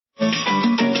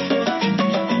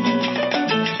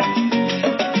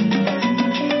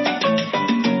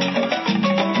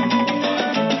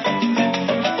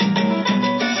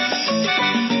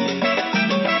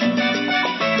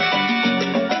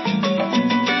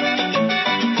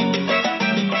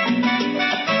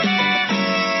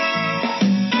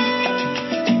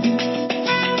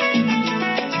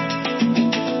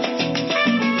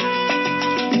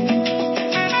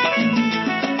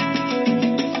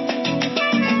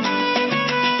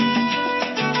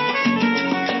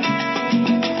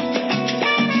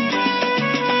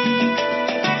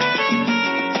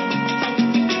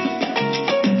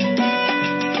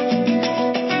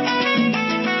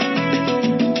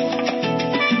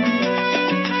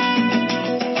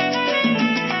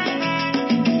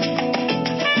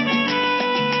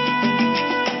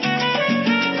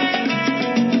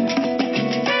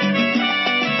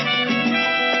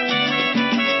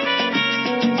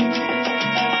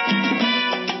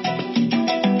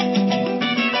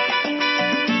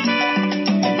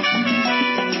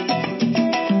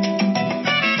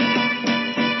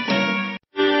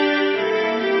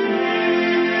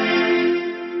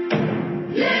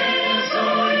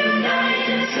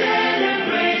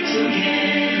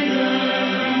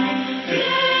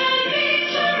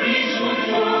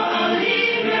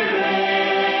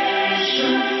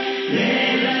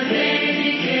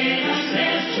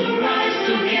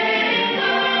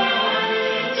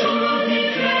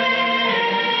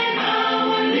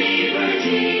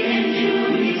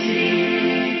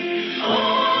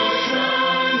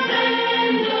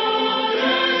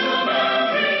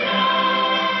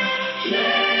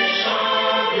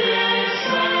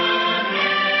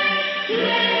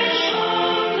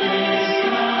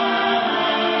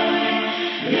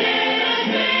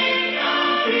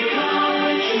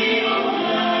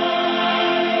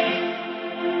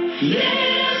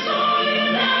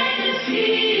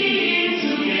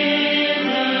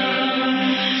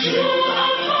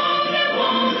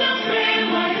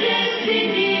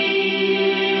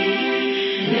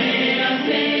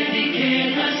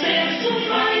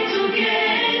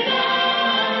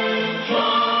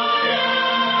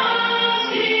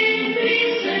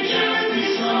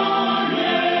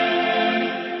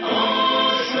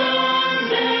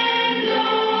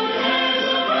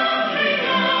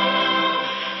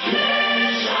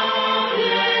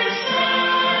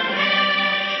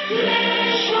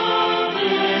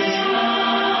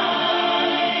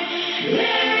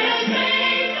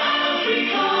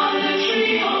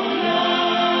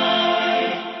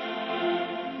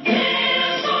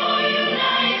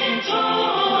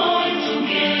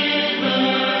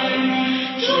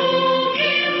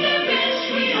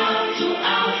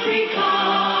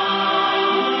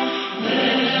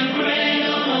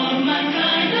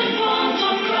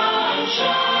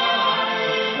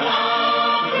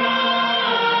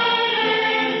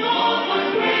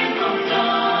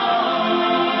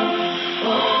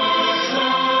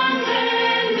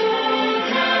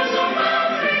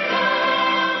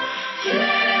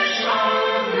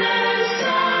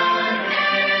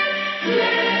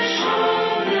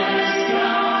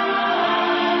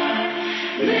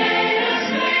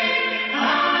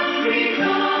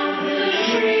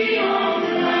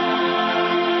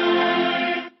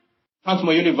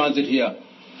Strathmore University here.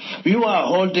 We were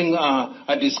holding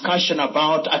a discussion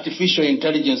about artificial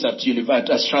intelligence at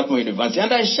Strathmore University.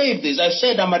 And I said this. I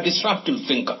said I'm a disruptive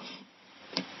thinker.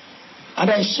 And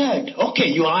I said, okay,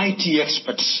 you are IT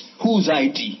experts. Who's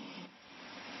IT?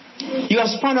 You are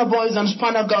spanner boys and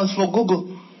spanner girls for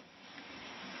Google.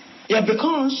 Yeah,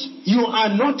 because you are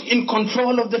not in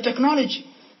control of the technology.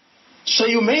 So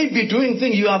you may be doing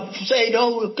things, you have said,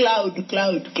 oh, cloud.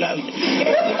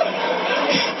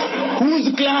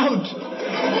 Who's cloud?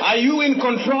 Are you in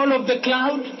control of the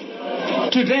cloud?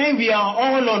 Today we are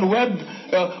all on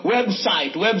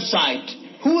website.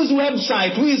 Whose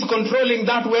website? Who is controlling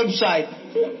that website?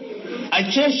 A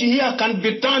church here can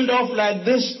be turned off like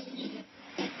this.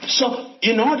 So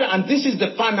in order, and this is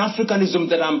the Pan-Africanism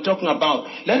that I'm talking about,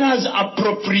 let us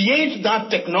appropriate that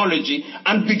technology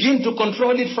and begin to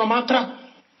control it from Accra.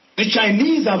 The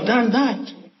Chinese have done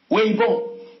that.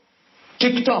 Weibo,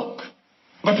 TikTok.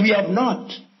 But we have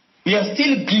not. We are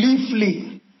still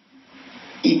gleefully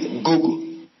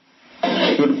Google.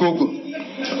 With Google.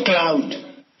 Cloud.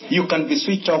 You can be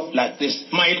switched off like this.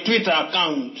 My Twitter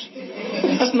account.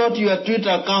 That's not your Twitter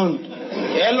account.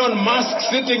 Elon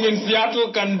Musk sitting in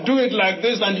Seattle can do it like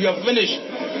this and you're finished.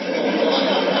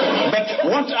 But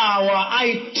what our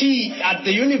IT at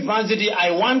the university,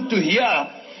 I want to hear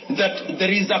that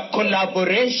there is a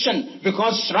collaboration.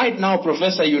 Because right now,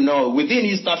 Professor, you know, within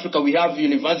East Africa we have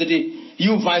university,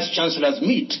 vice chancellors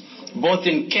meet. Both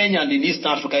in Kenya and in East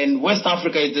Africa. In West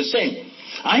Africa it's the same.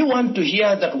 I want to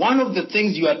hear that one of the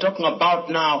things you are talking about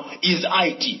now is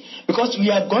IT. Because we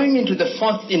are going into the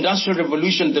fourth industrial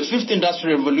revolution, the fifth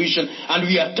industrial revolution, and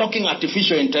we are talking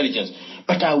artificial intelligence.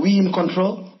 But are we in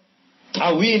control?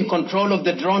 Are we in control of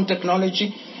the drone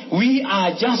technology? We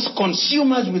are just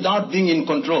consumers without being in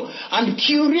control. And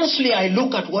curiously, I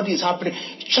look at what is happening.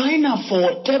 China,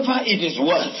 for whatever it is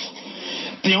worth,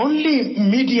 the only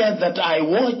media that I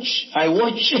watch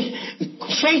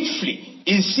faithfully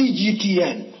is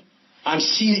CGTN and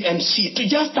CNC, to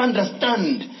just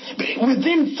understand.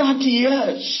 Within 30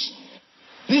 years,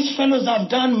 these fellows have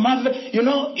done marvelous. You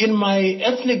know, in my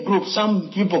ethnic group,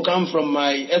 some people come from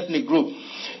my ethnic group.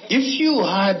 If you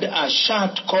had a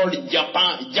shirt called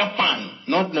Japan,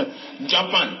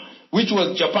 which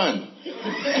was Japan,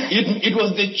 it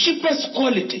was the cheapest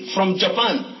quality from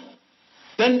Japan.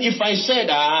 Then if I said,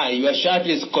 your shirt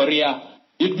is Korea,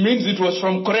 it means it was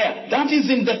from Korea. That is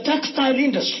in the textile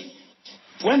industry.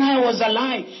 When I was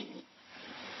alive,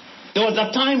 there was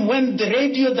a time when the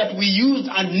radio that we used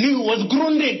and knew was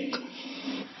Grundig.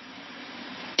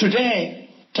 Today,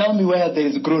 tell me where there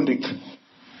is Grundig.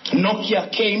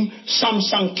 Nokia came,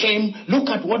 Samsung came. Look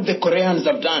at what the Koreans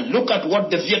have done. Look at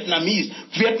what the Vietnamese.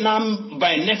 Vietnam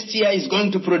by next year is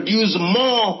going to produce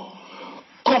more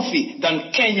coffee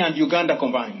than Kenya and Uganda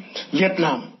combined.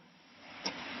 Vietnam.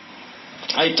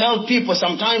 I tell people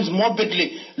sometimes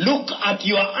morbidly, look at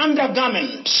your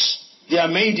undergarments. They are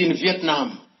made in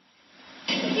Vietnam.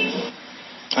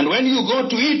 And when you go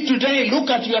to eat today, look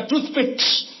at your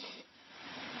toothpicks.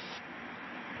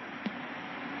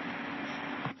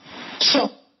 So,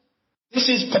 this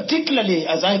is particularly,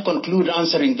 as I conclude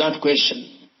answering that question,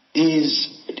 is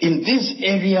in this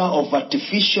area of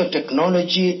artificial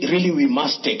technology, really we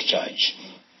must take charge.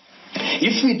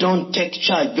 If we don't take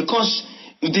charge, because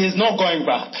there is no going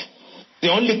back.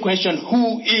 The only question,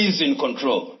 who is in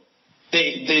control? The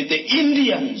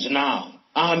Indians now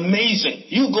are amazing.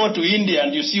 You go to India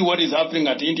and you see what is happening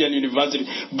at Indian University,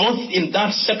 both in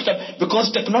that sector,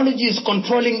 because technology is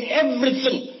controlling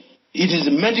everything. It is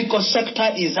the medical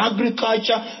sector, it is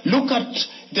agriculture. Look at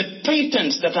the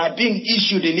patents that are being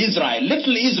issued in Israel.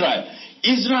 Little Israel.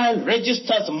 Israel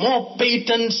registers more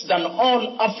patents than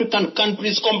all African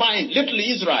countries combined. Little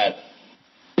Israel.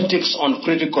 On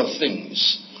critical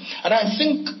things. And I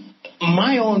think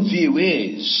my own view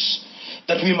is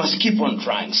that we must keep on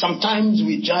trying. Sometimes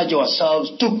we judge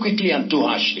ourselves too quickly and too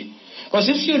harshly. Because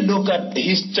if you look at the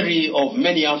history of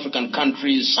many African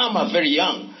countries, some are very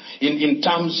young in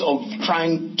terms of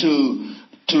trying to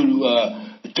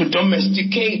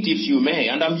domesticate, if you may.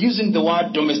 And I'm using the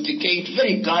word domesticate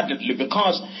very guardedly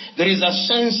because there is a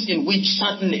sense in which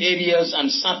certain areas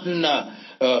and certain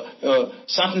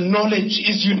knowledge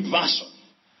is universal.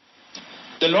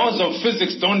 The laws of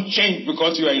physics don't change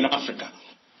because you are in Africa.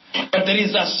 But there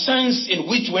is a sense in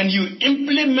which when you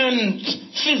implement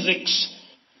physics,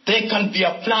 they can be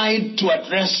applied to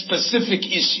address specific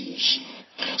issues.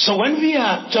 So when we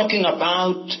are talking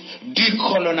about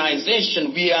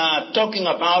decolonization, we are talking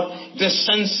about the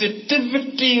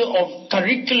sensitivity of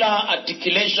curricular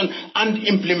articulation and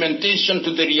implementation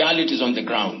to the realities on the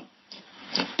ground.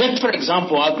 Take, for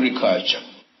example, agriculture.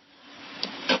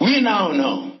 We now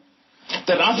know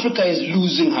that Africa is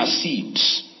losing her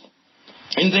seeds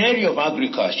in the area of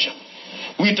agriculture.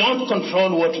 We don't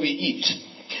control what we eat.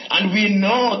 And we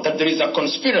know that there is a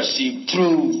conspiracy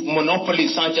through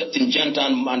monopolies such as Syngenta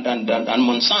and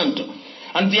Monsanto.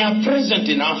 And they are present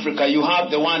in Africa. You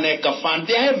have the 1 acre fund.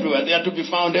 They are everywhere. They are to be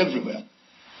found everywhere.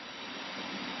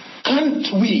 Can't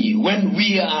we, when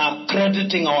we are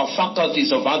crediting our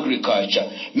faculties of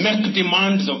agriculture, make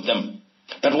demands of them?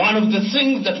 That one of the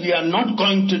things that we are not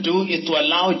going to do is to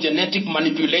allow genetic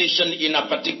manipulation in a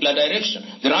particular direction.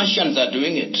 The Russians are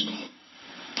doing it.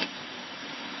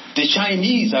 The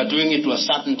Chinese are doing it to a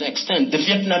certain extent. The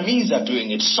Vietnamese are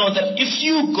doing it. So that if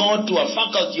you go to a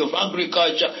faculty of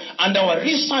agriculture and our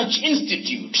research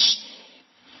institutes,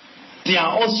 they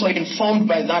are also informed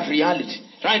by that reality.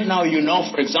 Right now, you know,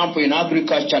 for example, in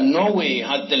agriculture, Norway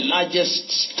has the largest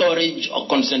storage or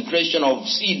concentration of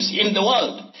seeds in the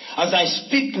world. As I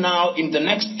speak now, in the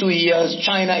next 2 years,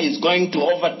 China is going to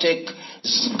overtake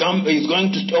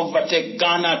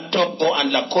Ghana, Togo,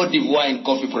 and La Côte d'Ivoire in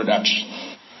coffee production.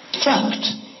 Fact.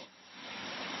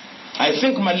 I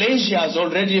think Malaysia has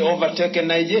already overtaken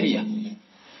Nigeria.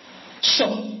 So,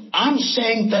 I'm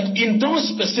saying that in those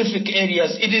specific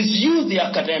areas, it is you, the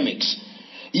academics.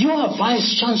 You are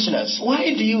vice chancellors.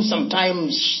 Why do you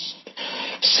sometimes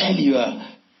sell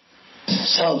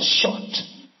yourselves short?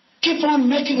 Keep on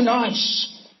making noise.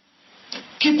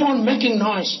 Keep on making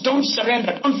noise. Don't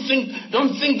surrender. Don't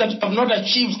think that you have not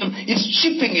achieved them. It's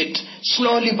chipping it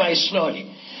slowly by slowly.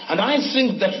 And I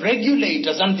think that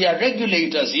regulators, and there are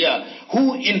regulators here,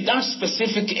 who in that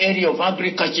specific area of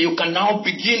agriculture, you can now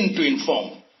begin to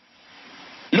inform.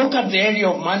 Look at the area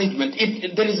of management.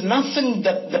 There is nothing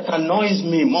that annoys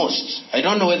me most. I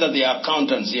don't know whether there are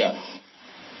accountants here.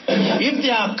 If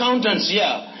there are accountants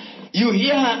here, you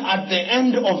hear at the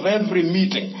end of every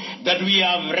meeting that we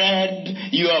have read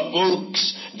your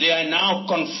books. They are now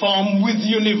conformed with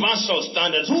universal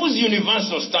standards. Whose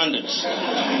universal standards?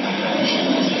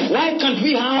 Why can't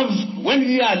we have, when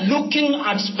we are looking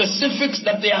at specifics,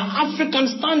 that they are African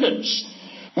standards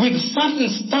with certain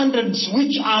standards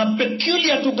which are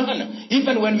peculiar to Ghana,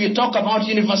 even when we talk about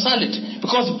universality,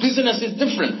 because business is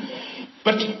different.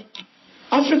 But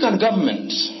African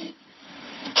governments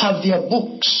have their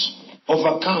books of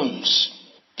accounts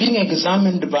being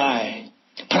examined by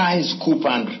Price, Cooper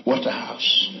and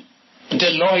Waterhouse,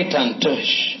 Deloitte and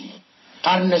Touche,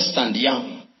 Ernst and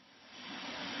Young.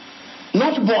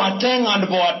 Not Boateng and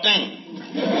Boateng.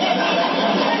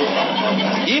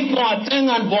 If Boateng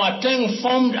and Boateng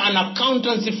formed an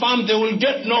accountancy firm, they will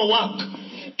get no work.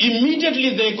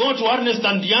 Immediately they go to Ernst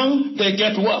and Young, they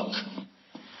get work.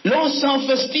 Low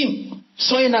self-esteem.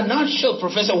 So in a nutshell,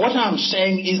 Professor, what I'm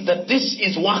saying is that this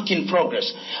is work in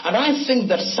progress. And I think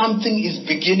that something is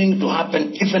beginning to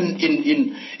happen even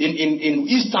in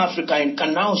East Africa, and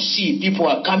can now see people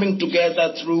are coming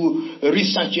together through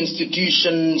research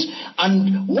institutions.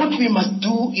 And what we must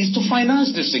do is to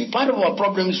finance this thing. Part of our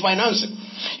problem is financing.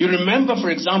 You remember, for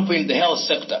example, in the health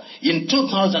sector, in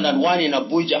 2001 in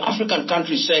Abuja, African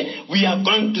countries say we are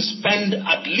going to spend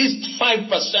at least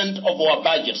 5% of our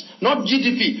budgets, not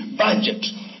GDP, budget,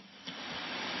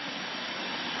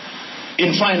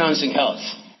 in financing health.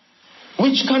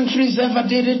 Which countries ever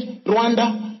did it?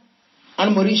 Rwanda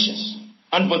and Mauritius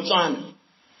and Botswana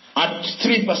at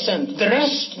 3%. The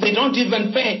rest, they don't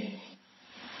even pay.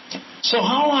 So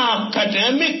how are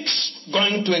academics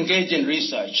going to engage in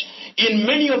research? In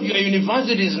many of your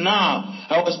universities now,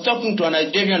 I was talking to a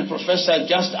Nigerian professor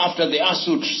just after the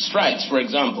ASU strikes, for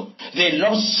example. They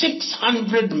lost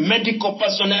 600 medical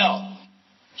personnel.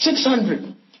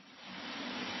 600.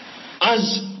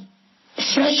 As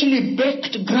freshly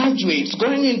baked graduates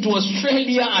going into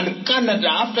Australia and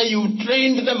Canada, after you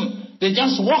trained them, they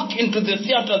just walk into the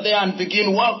theater there and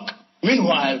begin work.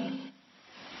 Meanwhile,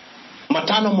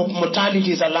 maternal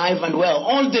mortality is alive and well.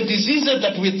 All the diseases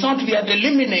that we thought we had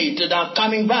eliminated are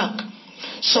coming back.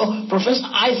 So, Professor,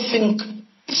 I think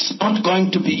it's not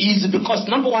going to be easy because,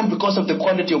 number one, because of the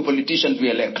quality of politicians we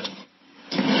elect.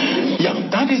 Yeah,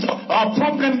 that is, our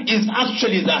problem is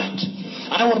actually that.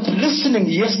 I was listening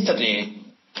yesterday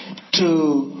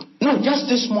just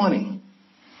this morning,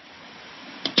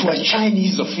 to a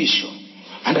Chinese official.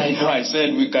 And I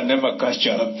said we can never catch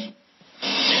up.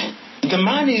 The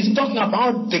man is talking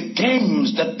about the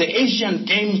games, that the Asian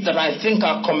Games that I think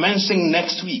are commencing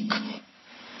next week.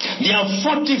 There are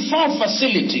 44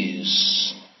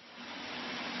 facilities.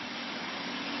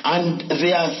 And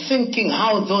they are thinking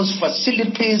how those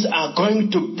facilities are going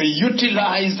to be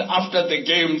utilized after the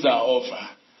games are over.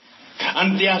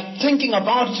 And they are thinking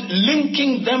about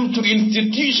linking them to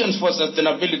institutions for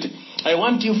sustainability. I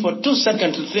want you for 2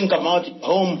 seconds to think about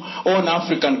own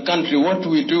African country, what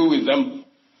we do with them.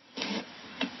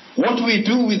 What we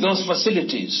do with those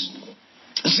facilities.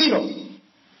 Zero.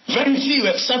 Very few,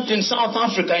 except in South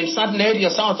Africa. In certain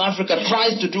areas, South Africa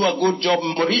tries to do a good job.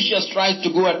 Mauritius tries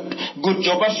to do a good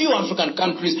job. A few African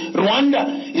countries.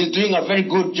 Rwanda is doing a very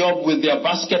good job with their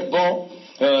basketball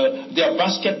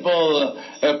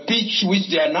pitch, which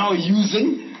they are now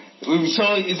using.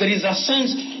 So there is a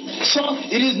sense. So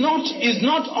it's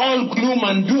not all gloom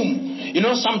and doom. You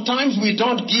know, sometimes we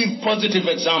don't give positive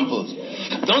examples.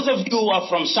 Those of you who are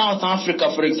from South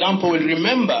Africa, for example, will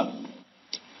remember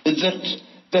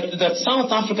that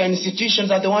South African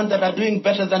institutions are the ones that are doing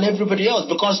better than everybody else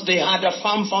because they had a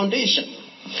firm foundation.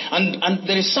 And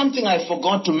there is something I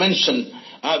forgot to mention.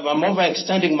 I'm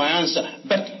overextending my answer.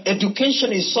 But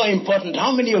education is so important.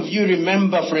 How many of you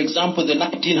remember, for example, the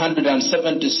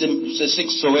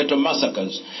 1976 Soweto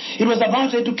massacres? It was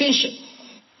about education.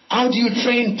 How do you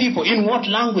train people? In what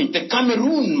language? The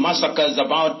Cameroon massacres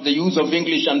about the use of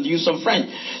English and the use of French.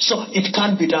 So it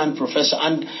can be done, Professor.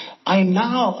 And I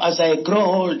now, as I grow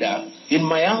older, in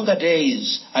my younger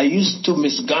days, I used to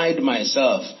misguide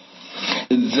myself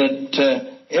that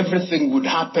everything would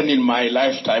happen in my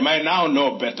lifetime. I now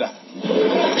know better.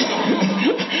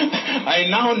 I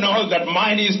now know that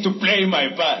mine is to play my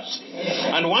part.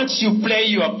 And once you play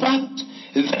your part,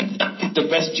 that's the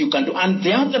best you can do. And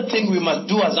the other thing we must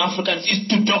do as Africans is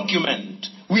to document.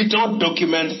 We don't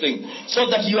document things. So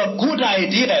that your good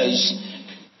ideas,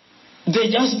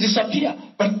 they just disappear.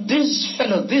 But these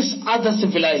other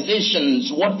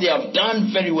civilizations, what they have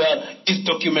done very well is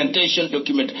documentation.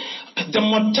 The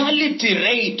mortality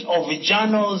rate of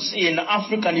journals in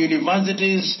African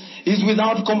universities is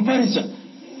without comparison.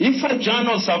 If a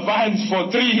journal survives for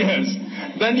 3 years,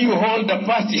 then you hold a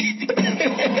party.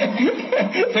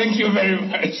 Thank you very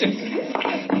much.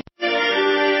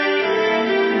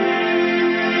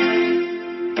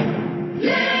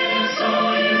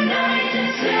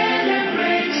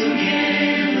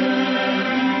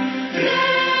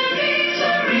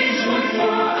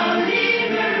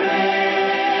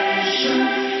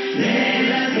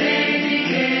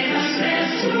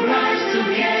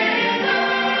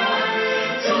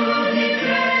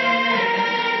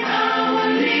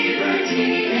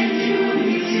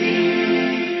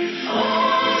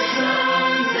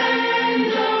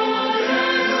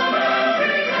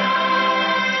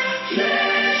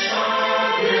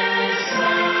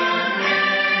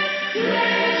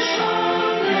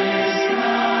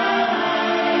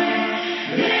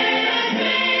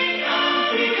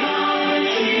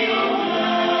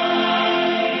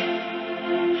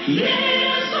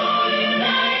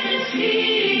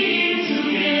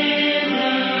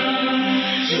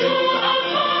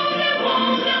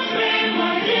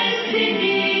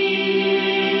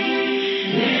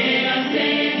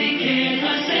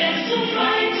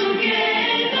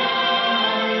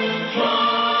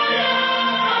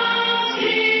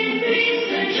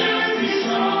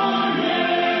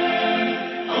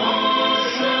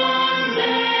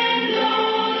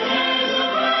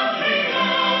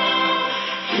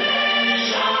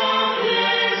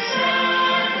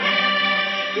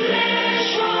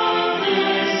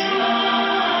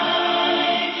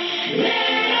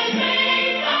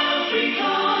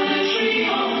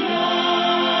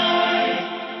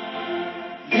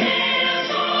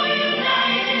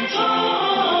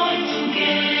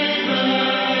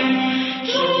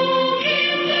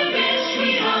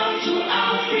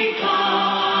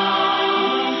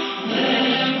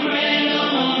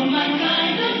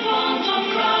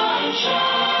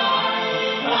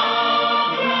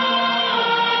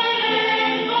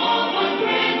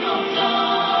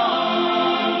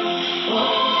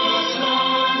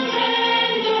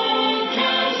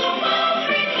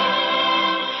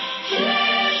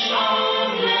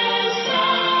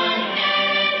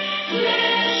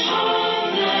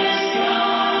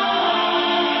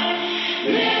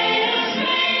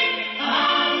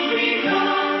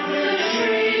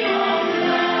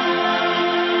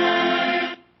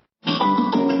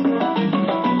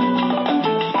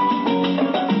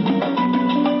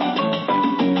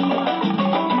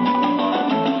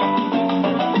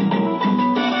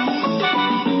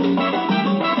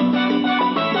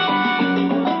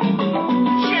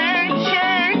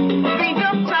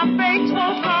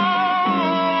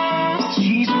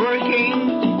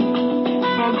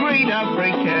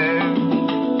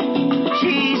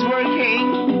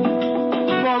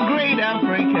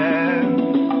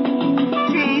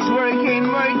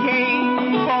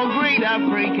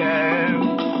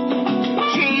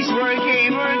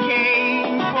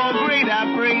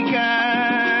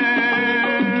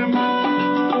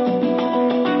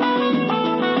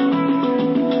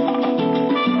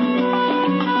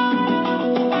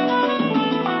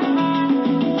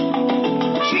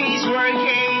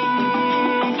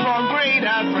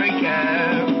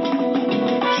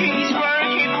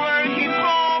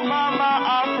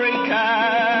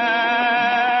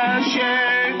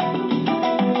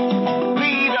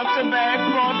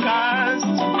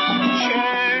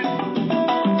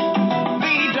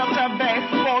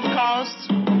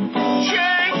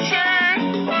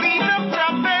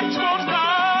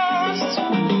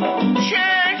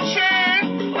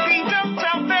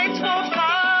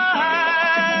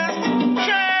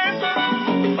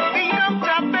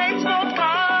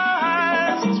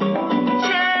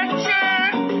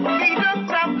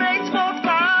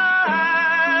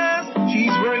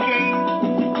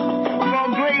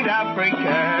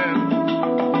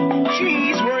 Africa.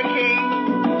 She's working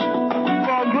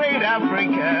for great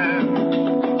Africa.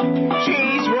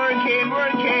 She's working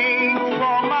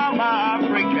for Mama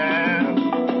Africa.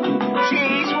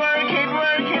 She's working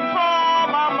for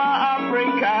Mama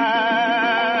Africa.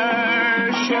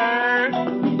 Sure.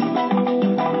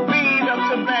 Read up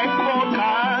to Beth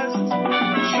podcast.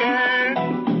 Sure.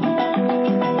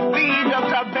 Read up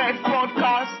to Beth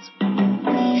podcast.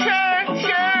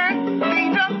 Sure.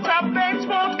 Read up to Beth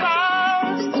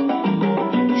podcast.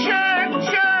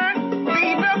 Sure.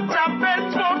 Read up to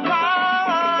Beth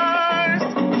podcast.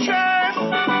 Sure.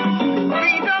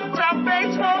 Read up to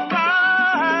Beth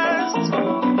podcast.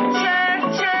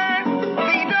 Sure.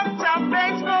 Read up to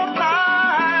Beth podcast.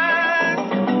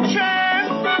 Sure.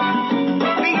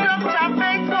 Read up to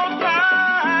Beth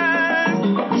podcast.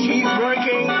 She's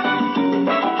working.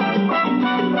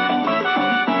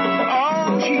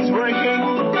 Oh, she's working.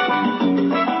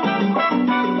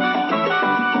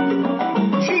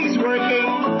 She's working.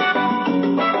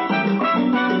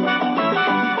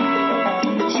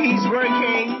 She's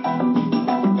working.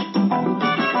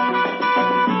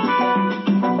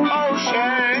 Oh,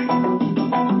 share.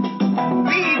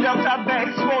 Read Dr.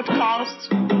 Beck's podcast.